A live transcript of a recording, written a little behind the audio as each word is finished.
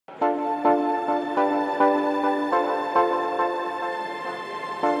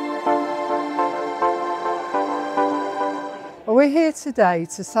We're here today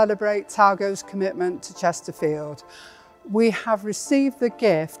to celebrate Talgo's commitment to Chesterfield. We have received the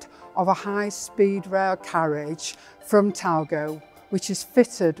gift of a high-speed rail carriage from Talgo, which is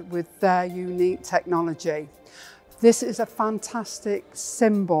fitted with their unique technology. This is a fantastic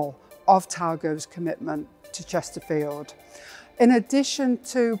symbol of Talgo's commitment to Chesterfield. In addition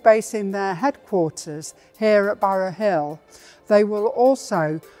to basing their headquarters here at Barrow Hill, they will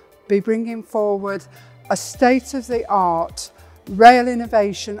also be bringing forward a state-of-the-art rail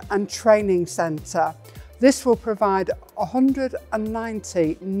innovation and training centre. This will provide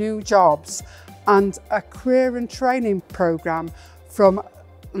 190 new jobs and a career and training programme from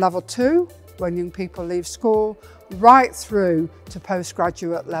level 2, when young people leave school, right through to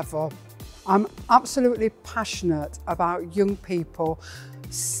postgraduate level. I'm absolutely passionate about young people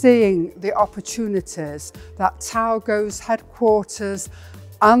seeing the opportunities that Talgo's headquarters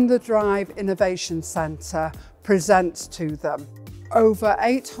and the Drive Innovation Centre presents to them. Over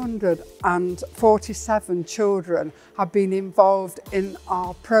 847 children have been involved in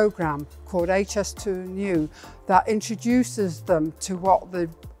our programme called HS2 New that introduces them to what the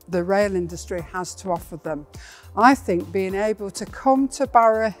rail industry has to offer them. I think being able to come to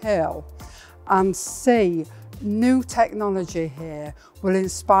Barrow Hill and see new technology here will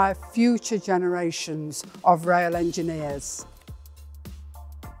inspire future generations of rail engineers.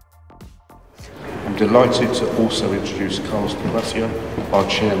 I'm delighted to also introduce Carlos Palacio, our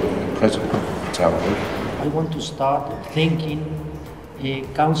Chairman and President of Talgo. I want to start thanking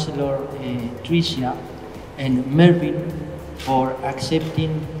Councillor Tricia and Mervyn for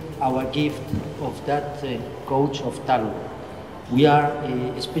accepting our gift of that coach of Talgo. We are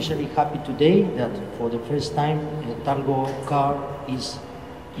especially happy today that for the first time a Talgo car is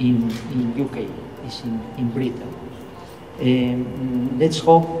in UK, is in Britain. Let's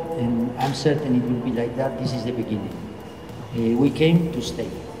hope, and I'm certain it will be like that, this is the beginning. We came to stay.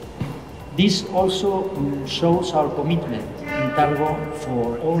 This also shows our commitment in Talgo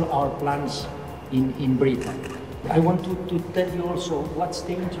for all our plans in Britain. I want to tell you also what's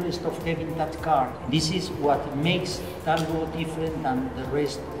the interest of having that car. This is what makes Talgo different than the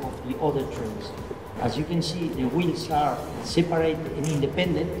rest of the other trains. As you can see, the wheels are separate and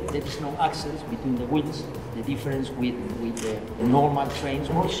independent. There is no axles between the wheels. The difference with the normal trains.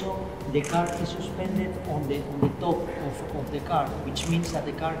 Also, the car is suspended on the top of the car, which means that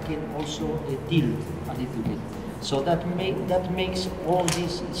the car can also tilt a little bit. So that makes all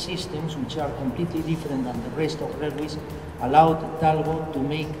these systems, which are completely different than the rest of railways, allow Talgo to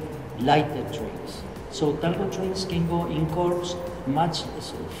make lighter trains. So Talgo trains can go in curves much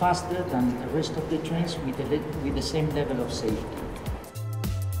faster than the rest of the trains with the same level of safety.